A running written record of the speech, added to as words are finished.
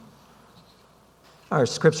Our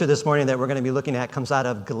scripture this morning that we're going to be looking at comes out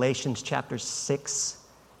of Galatians chapter 6,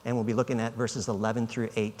 and we'll be looking at verses 11 through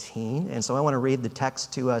 18. And so I want to read the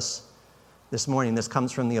text to us this morning. This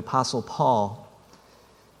comes from the Apostle Paul.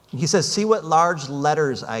 He says, "See what large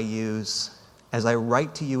letters I use as I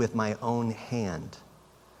write to you with my own hand.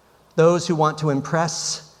 Those who want to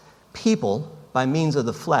impress people by means of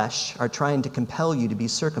the flesh are trying to compel you to be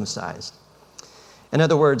circumcised." In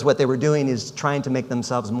other words, what they were doing is trying to make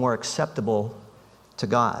themselves more acceptable to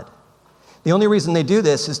God. The only reason they do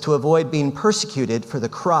this is to avoid being persecuted for the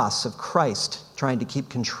cross of Christ, trying to keep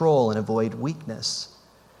control and avoid weakness.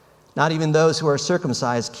 Not even those who are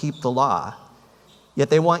circumcised keep the law, yet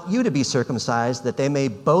they want you to be circumcised that they may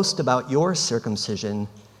boast about your circumcision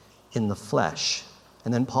in the flesh.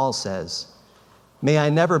 And then Paul says, "May I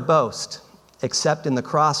never boast except in the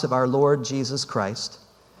cross of our Lord Jesus Christ,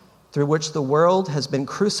 through which the world has been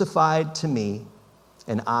crucified to me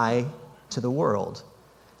and I to the world.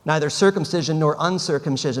 Neither circumcision nor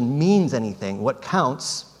uncircumcision means anything. What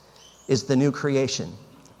counts is the new creation.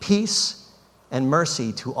 Peace and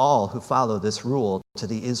mercy to all who follow this rule, to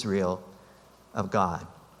the Israel of God.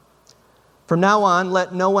 From now on,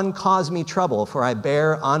 let no one cause me trouble, for I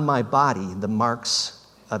bear on my body the marks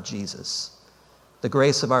of Jesus. The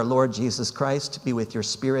grace of our Lord Jesus Christ be with your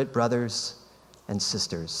spirit, brothers and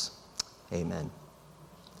sisters. Amen."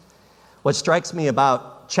 What strikes me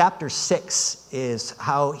about chapter 6 is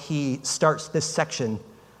how he starts this section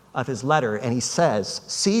of his letter, and he says,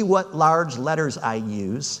 "See what large letters I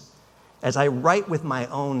use as I write with my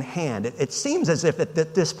own hand." It seems as if at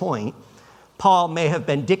this point, Paul may have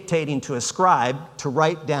been dictating to a scribe to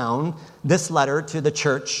write down this letter to the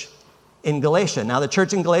church in Galatia. Now, the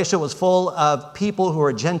church in Galatia was full of people who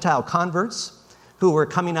were Gentile converts, who were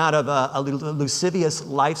coming out of a lascivious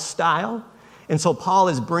lifestyle. And so Paul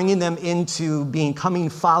is bringing them into becoming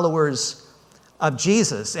followers of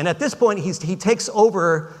Jesus. And at this point, he takes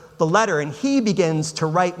over the letter and he begins to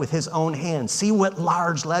write with his own hand. "See what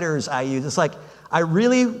large letters I use." It's like, I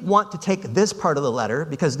really want to take this part of the letter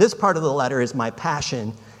because this part of the letter is my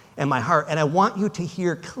passion and my heart. And I want you to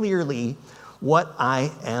hear clearly what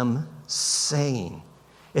I am saying.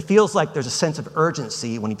 It feels like there's a sense of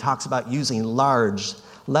urgency when he talks about using large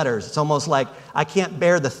letters. It's almost like I can't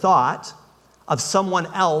bear the thought of someone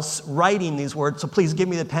else writing these words, so please give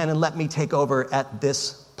me the pen and let me take over at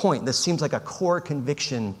this point. This seems like a core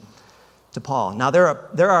conviction to Paul. Now,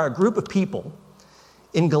 there are a group of people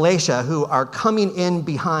in Galatia who are coming in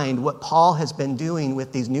behind what Paul has been doing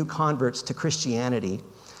with these new converts to Christianity.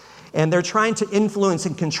 And they're trying to influence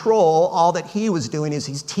and control all that he was doing as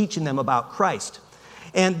he's teaching them about Christ.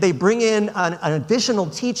 And they bring in an additional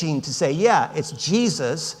teaching to say, yeah, it's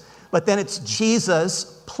Jesus, but then it's Jesus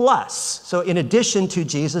plus. So in addition to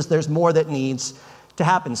Jesus, there's more that needs to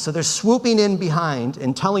happen. So they're swooping in behind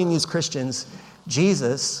and telling these Christians,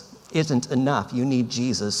 Jesus isn't enough. You need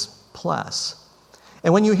Jesus plus.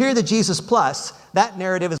 And when you hear the Jesus plus, that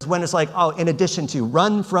narrative is when it's like, oh, in addition to,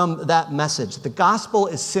 run from that message. The gospel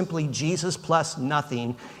is simply Jesus plus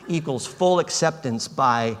nothing equals full acceptance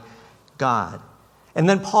by God. And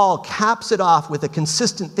then Paul caps it off with a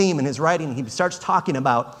consistent theme in his writing. He starts talking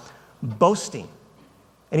about boasting.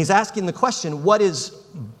 And he's asking the question, what is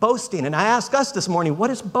boasting? And I ask us this morning, what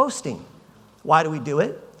is boasting? Why do we do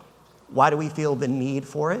it? Why do we feel the need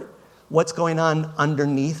for it? What's going on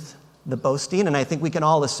underneath the boasting? And I think we can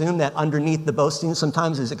all assume that underneath the boasting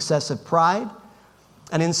sometimes is excessive pride,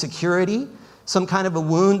 an insecurity, some kind of a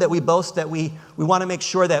wound that we boast, that we want to make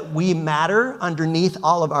sure that we matter underneath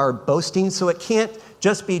all of our boasting. So it can't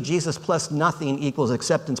just be Jesus plus nothing equals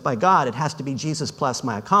acceptance by God. It has to be Jesus plus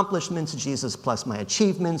my accomplishments, Jesus plus my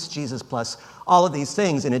achievements, Jesus plus all of these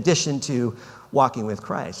things in addition to walking with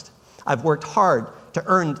Christ. I've worked hard to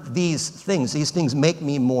earn these things. These things make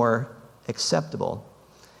me more acceptable.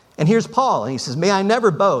 And here's Paul, and he says, "May I never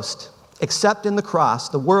boast except in the cross.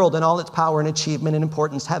 The world and all its power and achievement and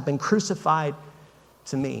importance have been crucified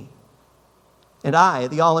to me. And I,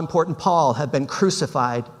 the all-important Paul, have been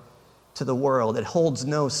crucified to the world. It holds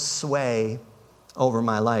no sway over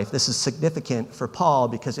my life." This is significant for Paul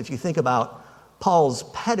because if you think about Paul's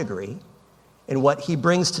pedigree and what he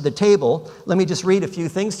brings to the table, let me just read a few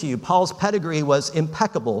things to you. Paul's pedigree was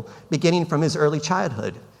impeccable, beginning from his early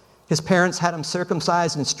childhood. His parents had him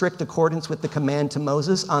circumcised in strict accordance with the command to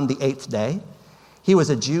Moses on the 8th day. He was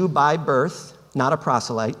a Jew by birth, not a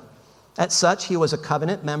proselyte. As such, he was a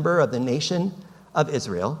covenant member of the nation of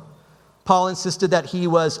Israel. Paul insisted that he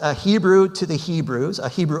was a Hebrew to the Hebrews, a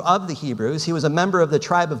Hebrew of the Hebrews. He was a member of the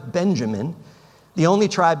tribe of Benjamin, the only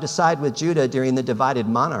tribe to side with Judah during the divided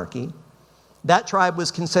monarchy. That tribe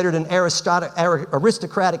was considered an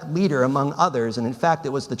aristocratic leader among others, and in fact, it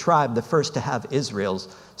was the tribe the first to have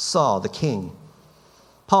Israel's Saul, the king.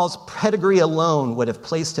 Paul's pedigree alone would have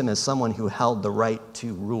placed him as someone who held the right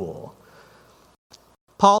to rule.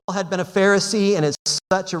 Paul had been a Pharisee and has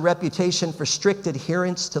such a reputation for strict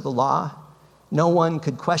adherence to the law. No one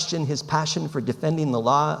could question his passion for defending the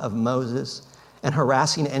law of Moses and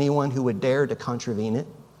harassing anyone who would dare to contravene it.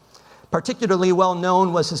 Particularly well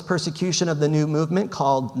known was his persecution of the new movement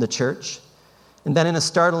called the church. And then in a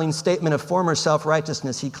startling statement of former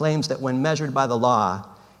self-righteousness, he claims that when measured by the law,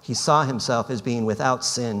 he saw himself as being without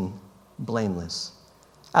sin, blameless.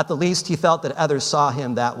 At the least, he felt that others saw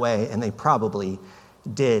him that way, and they probably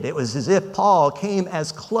did. It was as if Paul came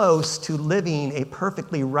as close to living a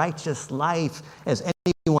perfectly righteous life as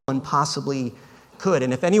anyone possibly could.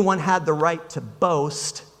 And if anyone had the right to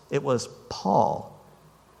boast, it was Paul.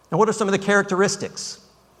 Now, what are some of the characteristics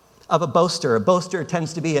of a boaster? A boaster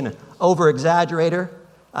tends to be an over-exaggerator,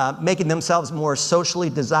 making themselves more socially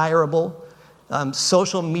desirable.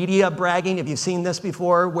 Social media bragging, have you seen this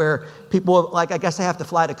before, where people, like, I guess I have to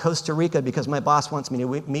fly to Costa Rica because my boss wants me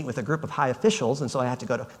to meet with a group of high officials, and so I have to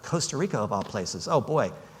go to Costa Rica of all places. Oh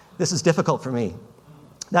boy, this is difficult for me.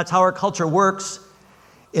 That's how our culture works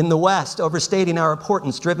in the West, overstating our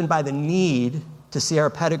importance, driven by the need to see our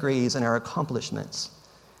pedigrees and our accomplishments.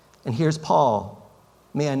 And here's Paul.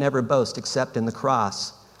 May I never boast except in the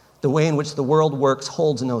cross. The way in which the world works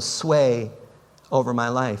holds no sway over my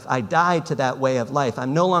life. I died to that way of life.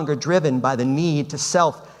 I'm no longer driven by the need to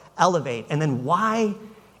self-elevate. And then why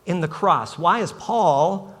in the cross? Why is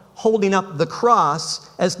Paul holding up the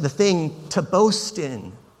cross as the thing to boast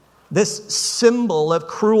in? This symbol of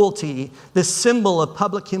cruelty, this symbol of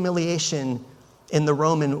public humiliation in the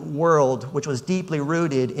Roman world, which was deeply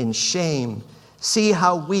rooted in shame. See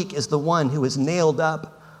how weak is the one who is nailed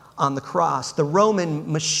up on the cross. The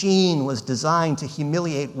Roman machine was designed to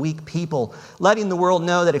humiliate weak people, letting the world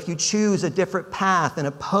know that if you choose a different path and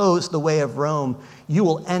oppose the way of Rome, you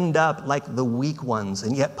will end up like the weak ones.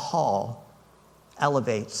 And yet Paul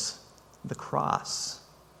elevates the cross.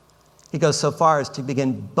 He goes so far as to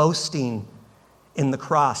begin boasting in the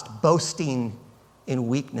cross, boasting in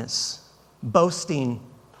weakness, boasting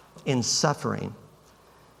in suffering.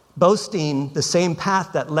 Boasting the same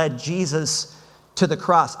path that led Jesus to the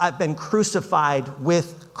cross. I've been crucified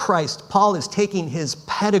with Christ. Paul is taking his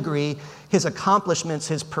pedigree, his accomplishments,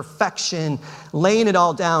 his perfection, laying it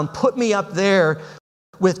all down. Put me up there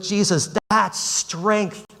with Jesus. That's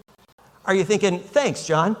strength. Are you thinking, thanks,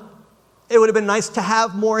 John? It would have been nice to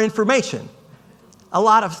have more information. A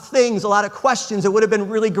lot of things, a lot of questions. It would have been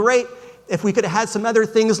really great if we could have had some other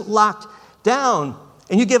things locked down.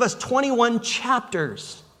 And you give us 21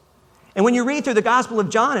 chapters. And when you read through the Gospel of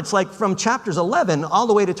John, it's like from chapters 11 all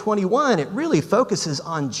the way to 21, it really focuses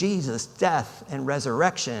on Jesus' death and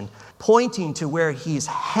resurrection, pointing to where he's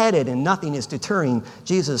headed, and nothing is deterring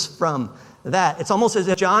Jesus from that. It's almost as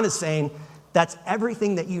if John is saying, that's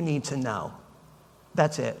everything that you need to know.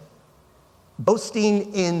 That's it.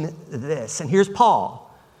 Boasting in this. And here's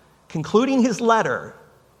Paul, concluding his letter.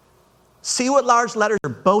 See what large letters are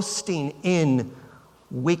boasting in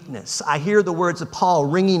weakness. I hear the words of Paul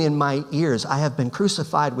ringing in my ears. I have been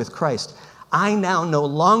crucified with Christ. I now no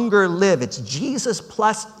longer live. It's Jesus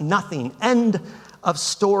plus nothing. End of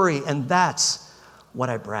story. And that's what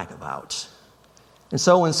I brag about. And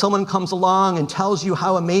so when someone comes along and tells you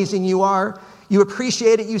how amazing you are, you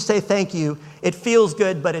appreciate it, you say thank you. It feels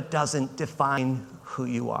good, but it doesn't define who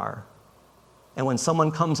you are. And when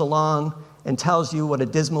someone comes along and tells you what a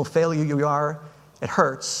dismal failure you are, it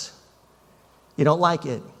hurts. You don't like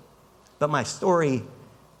it, but my story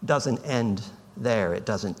doesn't end there. It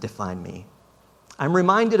doesn't define me. I'm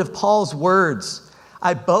reminded of Paul's words.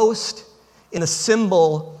 I boast in a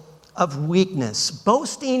symbol of weakness,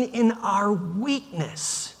 boasting in our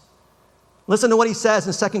weakness. Listen to what he says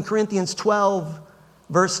in 2 Corinthians 12,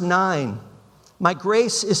 verse 9. My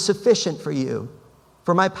grace is sufficient for you,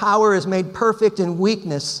 for my power is made perfect in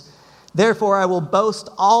weakness. Therefore, I will boast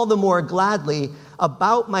all the more gladly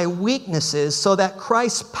about my weaknesses so that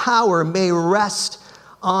Christ's power may rest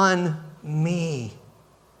on me.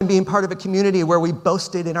 And being part of a community where we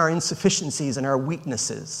boasted in our insufficiencies and our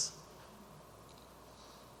weaknesses.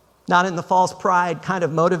 Not in the false pride kind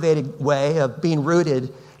of motivated way of being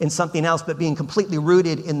rooted in something else, but being completely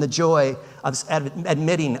rooted in the joy of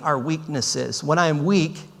admitting our weaknesses. When I am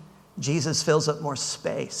weak, Jesus fills up more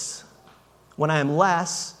space. When I am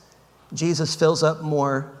less, Jesus fills up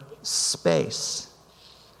more space.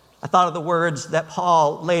 I thought of the words that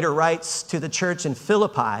Paul later writes to the church in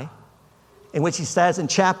Philippi, in which he says in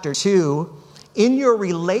chapter 2, in your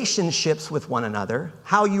relationships with one another,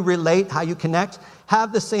 how you relate, how you connect,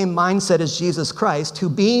 have the same mindset as Jesus Christ, who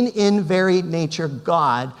being in very nature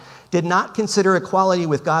God, did not consider equality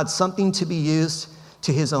with God something to be used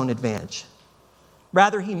to his own advantage.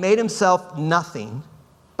 Rather, he made himself nothing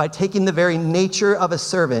by taking the very nature of a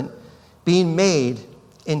servant, being made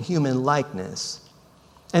in human likeness.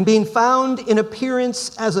 And being found in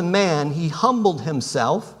appearance as a man, he humbled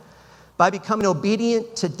himself by becoming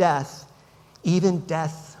obedient to death, even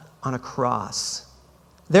death on a cross.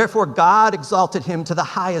 Therefore, God exalted him to the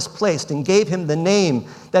highest place and gave him the name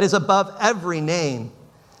that is above every name,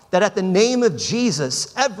 that at the name of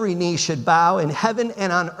Jesus, every knee should bow in heaven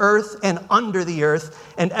and on earth and under the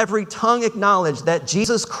earth, and every tongue acknowledge that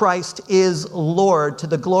Jesus Christ is Lord, to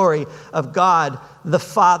the glory of God the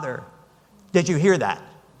Father. Did you hear that?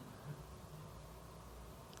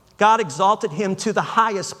 God exalted him to the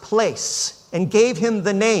highest place and gave him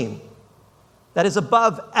the name that is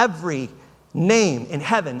above every name in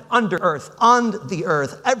heaven, under earth, on the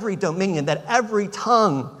earth, every dominion, that every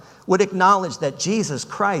tongue would acknowledge that Jesus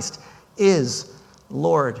Christ is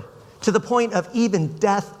Lord, to the point of even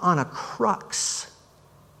death on a crux.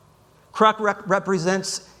 Crux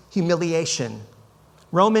represents humiliation,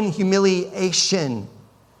 Roman humiliation.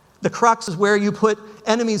 The crux is where you put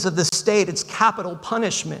enemies of the state. It's capital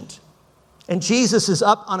punishment. And Jesus is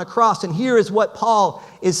up on a cross. And here is what Paul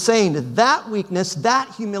is saying. That weakness,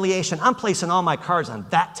 that humiliation, I'm placing all my cards on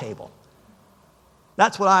that table.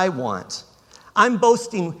 That's what I want. I'm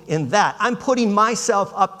boasting in that. I'm putting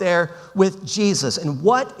myself up there with Jesus. And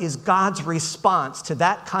what is God's response to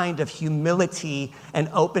that kind of humility and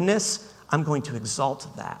openness? I'm going to exalt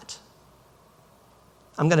that.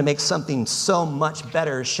 I'm going to make something so much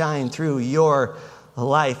better shine through your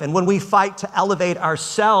life. And when we fight to elevate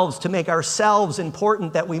ourselves, to make ourselves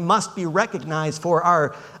important, that we must be recognized for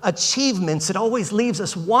our achievements, it always leaves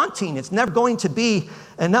us wanting. It's never going to be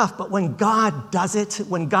enough. But when God does it,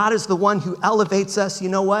 when God is the one who elevates us, you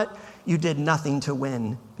know what? You did nothing to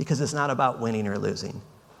win, because it's not about winning or losing.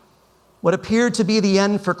 What appeared to be the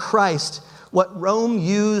end for Christ, what Rome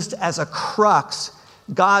used as a crux,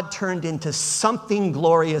 God turned into something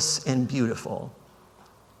glorious and beautiful.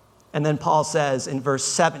 And then Paul says in verse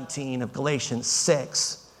 17 of Galatians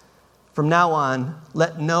 6, from now on,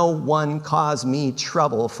 let no one cause me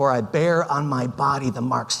trouble, for I bear on my body the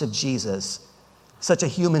marks of Jesus. Such a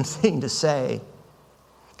human thing to say.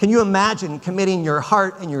 Can you imagine committing your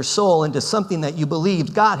heart and your soul into something that you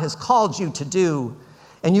believed God has called you to do,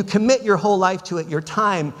 and you commit your whole life to it, your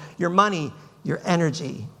time, your money, your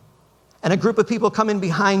energy, and a group of people come in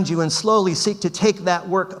behind you and slowly seek to take that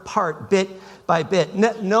work apart bit by bit?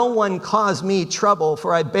 No one cause me trouble,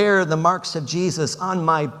 for I bear the marks of Jesus on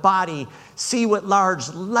my body. See what large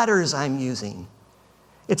letters I'm using.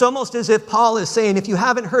 It's almost as if Paul is saying, if you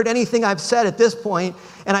haven't heard anything I've said at this point,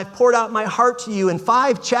 and I've poured out my heart to you in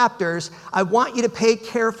 5 chapters, I want you to pay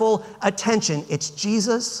careful attention. It's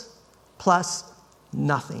Jesus plus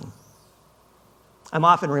nothing. I'm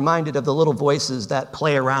often reminded of the little voices that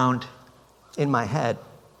play around in my head.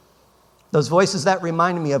 Those voices that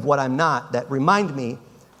remind me of what I'm not, that remind me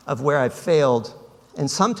of where I've failed,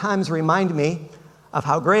 and sometimes remind me of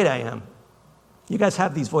how great I am. You guys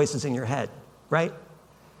have these voices in your head, right?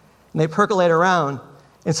 And they percolate around.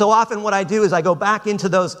 And so often what I do is I go back into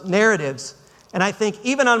those narratives, and I think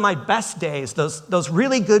even on my best days, those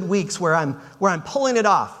really good weeks where I'm pulling it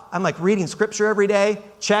off, I'm like reading scripture every day,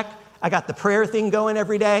 check. I got the prayer thing going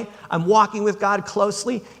every day. I'm walking with God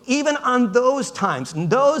closely. Even on those times, in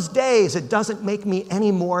those days, it doesn't make me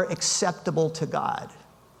any more acceptable to God.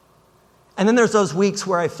 And then there's those weeks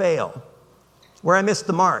where I fail, where I miss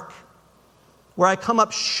the mark, where I come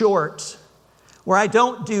up short, where I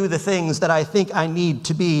don't do the things that I think I need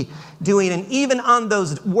to be doing. And even on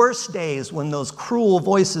those worst days when those cruel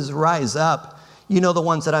voices rise up, you know the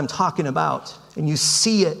ones that I'm talking about, and you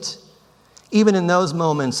see it. Even in those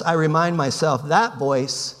moments, I remind myself that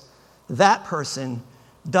voice, that person,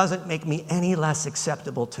 doesn't make me any less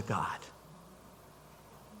acceptable to God.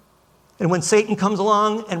 And when Satan comes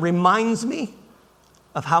along and reminds me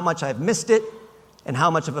of how much I've missed it and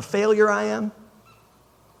how much of a failure I am,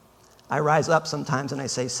 I rise up sometimes and I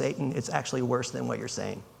say, Satan, it's actually worse than what you're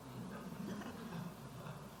saying.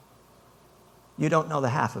 You don't know the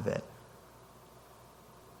half of it.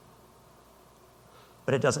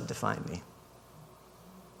 But it doesn't define me.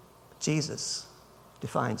 Jesus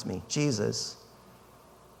defines me. Jesus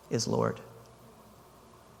is Lord.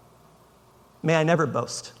 May I never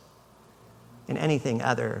boast in anything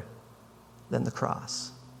other than the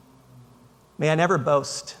cross. May I never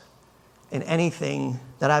boast in anything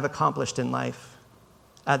that I've accomplished in life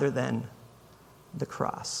other than the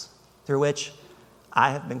cross, through which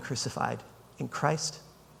I have been crucified in Christ,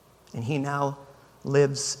 and he now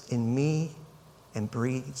lives in me and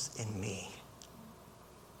breathes in me.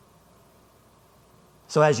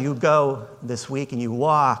 So as you go this week and you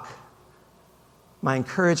walk, my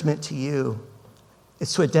encouragement to you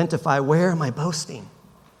is to identify, where am I boasting?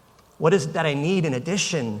 What is it that I need in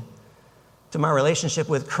addition to my relationship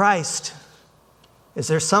with Christ? Is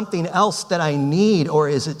there something else that I need, or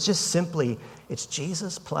is it just simply, it's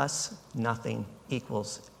Jesus plus nothing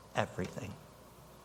equals everything?